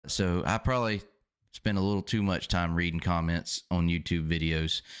So I probably spend a little too much time reading comments on YouTube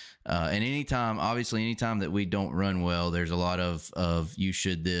videos. And anytime that we don't run well, there's a lot of you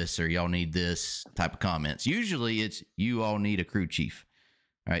should this or y'all need this type of comments. Usually it's you all need a crew chief,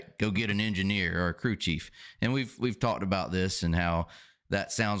 right? Go get an engineer or a crew chief. And we've talked about this and how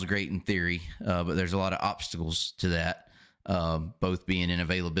that sounds great in theory, but there's a lot of obstacles to that, both being in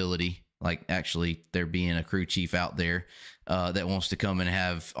availability, like actually there being a crew chief out there that wants to come and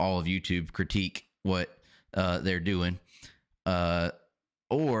have all of YouTube critique what they're doing,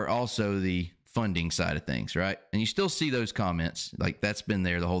 or also the funding side of things, right? And you still see those comments, like that's been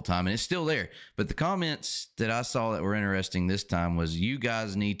there the whole time and it's still there. But the comments that I saw that were interesting this time was you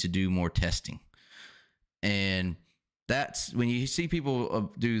guys need to do more testing. And that's when you see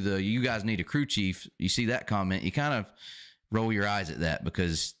people do the you guys need a crew chief, you see that comment, you kind of roll your eyes at that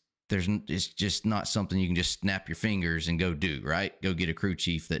because it's just not something you can just snap your fingers and go do, right? Go get a crew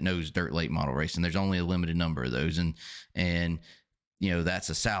chief that knows dirt late model racing. There's only a limited number of those. And you know, that's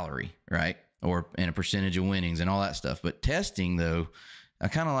a salary, right? And a percentage of winnings and all that stuff. But testing, though,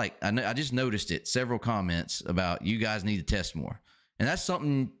 I just noticed it, several comments about you guys need to test more. And that's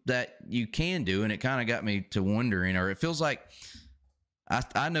something that you can do. And it kind of got me to wondering, or it feels like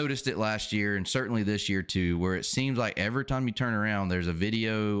I noticed it last year and certainly this year too, where it seems like every time you turn around, there's a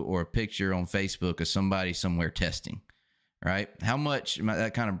video or a picture on Facebook of somebody somewhere testing, right? How much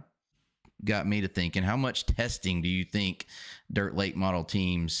that kind of got me to thinking, how much testing do you think dirt late model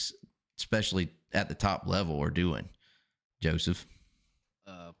teams, especially at the top level, are doing, Joseph?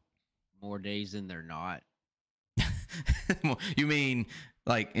 More days than they're not. You mean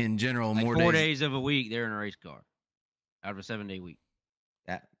like in general, like more 4 days of a week they're in a race car out of a 7-day week.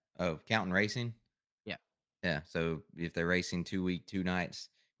 Counting racing? Yeah. So if they're racing 2 nights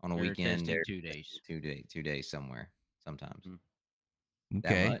on a They're weekend, testing they're 2 days. 2 days somewhere sometimes.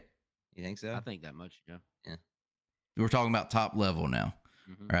 Okay. That much? You think so? I think that much, yeah. Yeah. We're talking about top level now,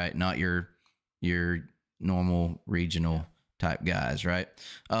 right? Not your normal regional type guys, right?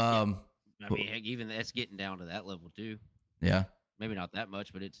 I mean, heck, even that's getting down to that level too. Yeah. Maybe not that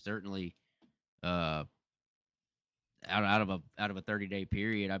much, but it's certainly out of a 30-day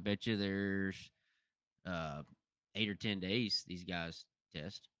period. I bet you there's 8 or 10 days these guys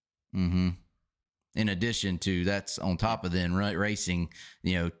test. Mm-hmm. In addition to that's on top of then racing,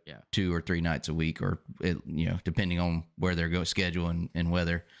 2 or 3 nights a week, or depending on where they're going schedule and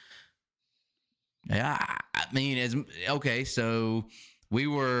weather. Yeah, I mean, okay. So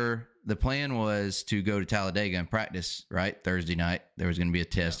the plan was to go to Talladega and practice. Right, Thursday night there was going to be a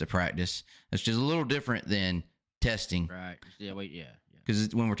test, a practice. It's just a little different than testing. Right. Yeah. Wait. Yeah.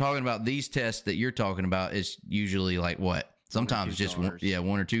 Because when we're talking about these tests that you're talking about, it's usually like what? Sometimes just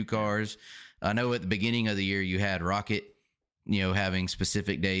one or two cars. I know at the beginning of the year you had Rocket, having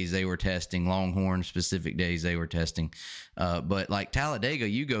specific days they were testing, Longhorn specific days they were testing. But like Talladega,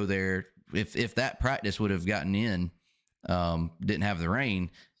 you go there, if that practice would have gotten in, didn't have the rain,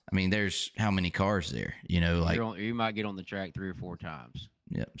 I mean, there's how many cars there, you might get on the track 3 or 4 times.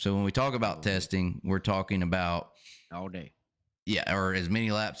 Yeah. So when we talk about testing, we're talking about all day. Yeah. Or as many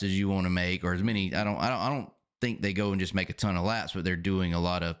laps as you want to make, or as many, I don't think they go and just make a ton of laps, but they're doing a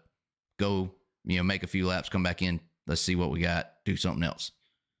lot of go, make a few laps, come back in. Let's see what we got, do something else,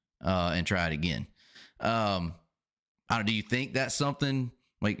 and try it again. Do you think that's something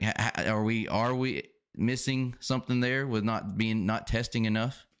like, are we missing something there with not testing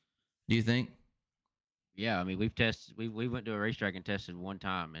enough? Do you think? Yeah. I mean, we went to a racetrack and tested one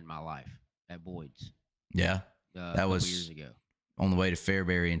time in my life at Boyd's. Yeah. That was years ago on the way to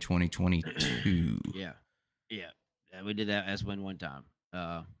Fairbury in 2022. Yeah. We did that as one time.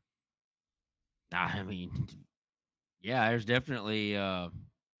 I mean, yeah, there's definitely,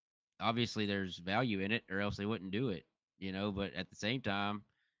 obviously there's value in it, or else they wouldn't do it, but at the same time,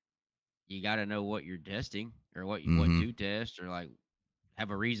 you got to know what you're testing or what to test, or like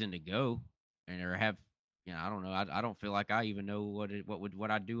have a reason to go or have, I don't know. I don't feel like I even know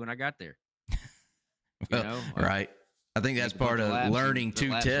what I'd do when I got there. Right. I think that's part of learning to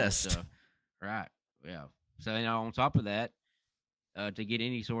test. Right. Yeah. So, on top of that, to get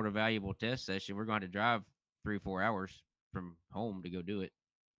any sort of valuable test session, we're going to drive 3 or 4 hours from home to go do it.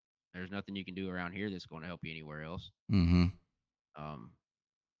 There's nothing you can do around here that's going to help you anywhere else. Mm-hmm.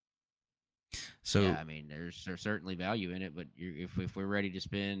 So yeah, I mean, there's certainly value in it, but if we're ready to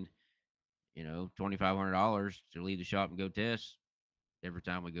spend, $2,500 to leave the shop and go test every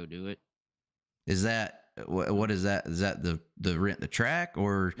time we go do it. Is that what is that? Is that the rent the track,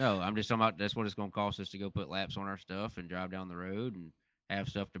 or no? I'm just talking about that's what it's going to cost us to go put laps on our stuff and drive down the road and have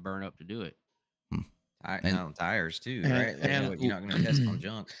stuff to burn up to do it. And No, tires too, and- right? and You're not going to test on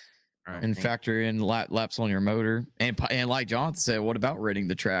junk. I Right. don't and think. factor in laps on your motor. And like Jonathan said, what about renting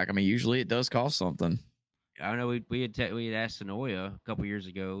the track? I mean, usually it does cost something. I know we had asked Sonoya a couple years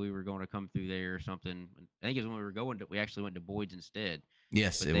ago. We were going to come through there or something. I think it was when we were going to. We actually went to Boyd's instead,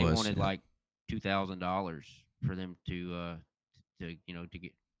 yes, but it they was. wanted yeah. like $2,000 for them to to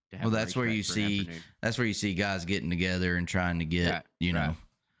get to have. Well, a that's where racetrack you for an see afternoon. that's where you see guys getting together and trying to get Right, you know right.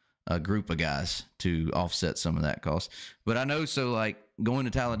 a group of guys to offset some of that cost. But I know, so like going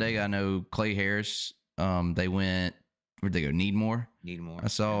to Talladega, I know Clay Harris. They went, where'd they go? Needmore. Need more. I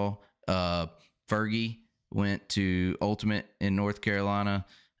saw Fergie went to Ultimate in North Carolina.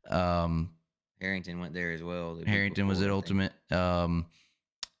 Harrington went there as well. the week Harrington was at before, I think. Ultimate.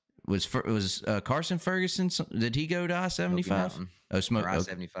 Was Carson Ferguson? Did he go to I Smoky 75? Mountain, Oh, smoke or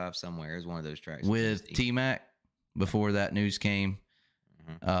okay. I-75 somewhere. It was one of those tracks. in With Tennessee. T Mac before that news came.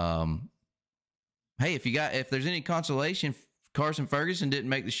 Mhm. Hey, if there's any consolation, Carson Ferguson didn't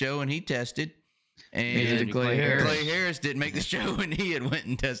make the show and he tested, Neither and did Clay Harris. Clay Harris didn't make the show and he had went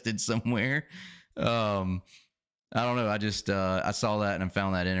and tested somewhere. I don't know. I just I saw that and I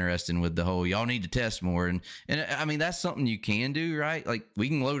found that interesting with the whole y'all need to test more, and I mean that's something you can do, right? Like we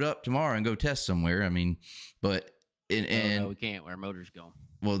can load up tomorrow and go test somewhere. I mean, but No, we can't. Our motor's gone.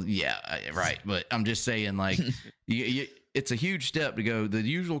 well, yeah, right. But I'm just saying, like, it's a huge step to go. The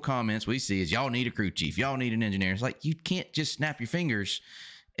usual comments we see is, y'all need a crew chief. Y'all need an engineer. It's like, you can't just snap your fingers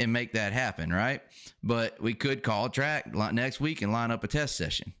and make that happen, right? But we could call a track next week and line up a test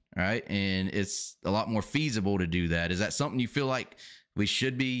session, right? And it's a lot more feasible to do that. Is that something you feel like we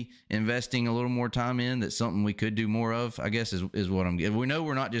should be investing a little more time in? That's something we could do more of, I guess, is what I'm getting. We know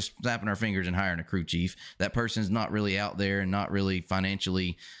we're not just snapping our fingers and hiring a crew chief. That person's not really out there and not really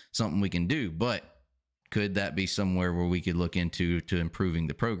financially something we can do. But could that be somewhere where we could look into to improving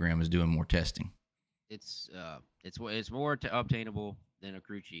the program, is doing more testing? It's more obtainable than a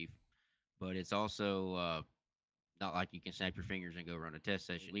crew chief, but it's also not like you can snap your fingers and go run a test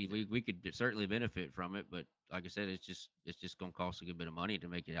session. We could certainly benefit from it, but like I said, it's just going to cost a good bit of money to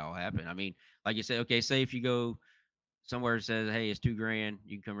make it all happen. I mean, like you said, okay, say if you go somewhere that says, hey, it's $2,000,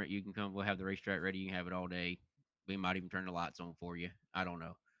 you can come, we'll have the racetrack ready, you can have it all day. We might even turn the lights on for you. I don't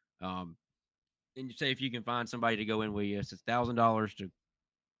know. And you say if you can find somebody to go in with you, it's $1,000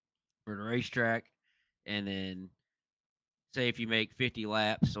 for the racetrack, and then say if you make 50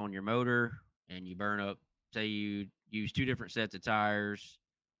 laps on your motor and you burn up, say you use 2 different sets of tires,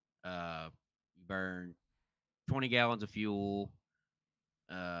 you burn 20 gallons of fuel.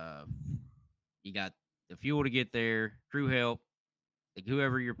 You got the fuel to get there, crew help, like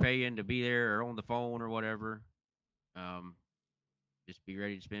whoever you're paying to be there or on the phone or whatever. Just be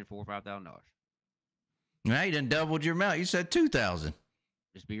ready to spend $4,000 or $5,000. Now you done doubled your amount. You said 2,000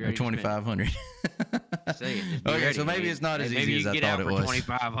 Just be or ready. 2,500. Say it. Just be Okay, ready. so I maybe mean, it's not as maybe easy you as I can get thought out it for was.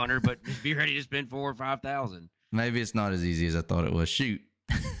 2,500, but just be ready to spend 4,000 or 5,000. Maybe it's not as easy as I thought it was. Shoot.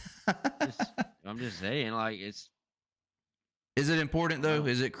 I'm just saying, like it's. Is it important though?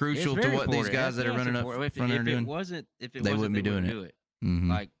 Is it It's crucial to very what these important. guys that are Yes, running up important. front If are it doing? wasn't, if it They wasn't, wouldn't be doing it. do it. Mhm.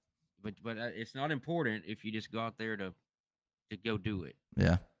 Like, but it's not important if you just go out there to go do it.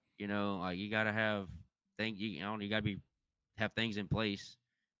 Yeah. You know, like you got to have things. You know, you got to have things in place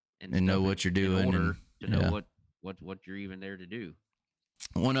And know stuff what you're in doing order to yeah. know what you're even there to do.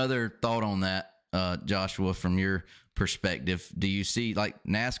 One other thought on that, Joshua, from your perspective, do you see like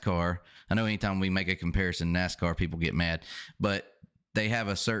NASCAR? I know anytime we make a comparison, NASCAR, people get mad, but they have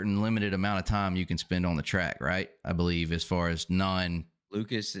a certain limited amount of time you can spend on the track, right? I believe as far as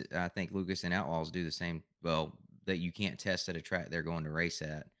Lucas, I think Lucas and Outlaws do the same. Well, that you can't test at a track they're going to race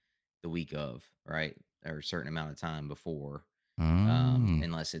at the week of, right? Or a certain amount of time before,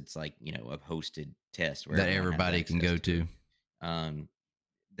 unless it's like, a hosted test where that everyone has everybody can access go to. to.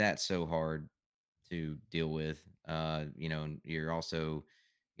 That's so hard to deal with. And you're also,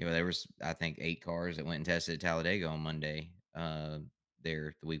 there was, I think, 8 cars that went and tested at Talladega on Monday.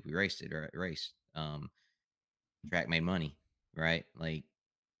 There the week we raced. Track made money, right? Like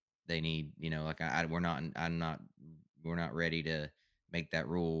they need, like we're not ready to make that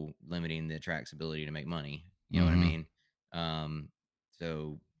rule limiting the track's ability to make money. You know what I Mhm. mean?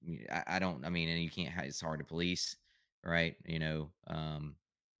 So I don't. I mean, and you can't. It's hard to police, right?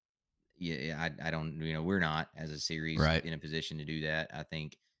 Yeah, I don't. We're not as a series Right. in a position to do that. I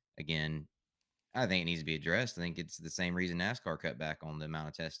think again, I think it needs to be addressed. I think it's the same reason NASCAR cut back on the amount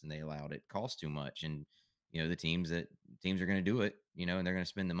of testing they allowed. It costs too much, and the teams are going to do it. And they're going to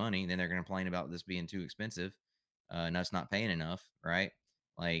spend the money. Then they're going to complain about this being too expensive, and us not paying enough, right?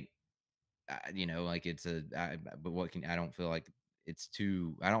 Like, like but what can I don't feel like it's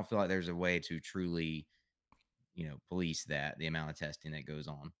too. I don't feel like there's a way to truly police that, the amount of testing that goes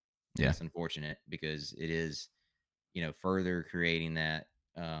on. Yeah. That's unfortunate because it is, further creating that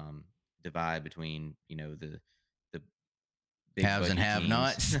divide between, the big Haves and budget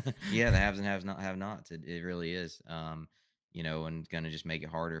have-nots. teams. Yeah, the haves and have-nots. It really is. And going to just make it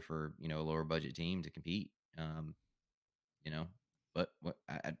harder for, a lower budget team to compete. But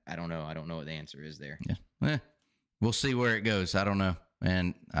I don't know. I don't know what the answer is there. Yeah. We'll see where it goes. I don't know.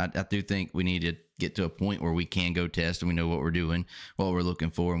 And I do think we need to get to a point where we can go test and we know what we're doing, what we're looking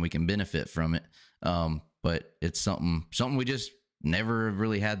for, and we can benefit from it. But it's something we just never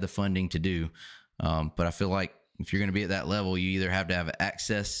really had the funding to do. But I feel like if you're going to be at that level, you either have to have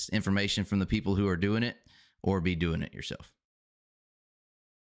access information from the people who are doing it or be doing it yourself.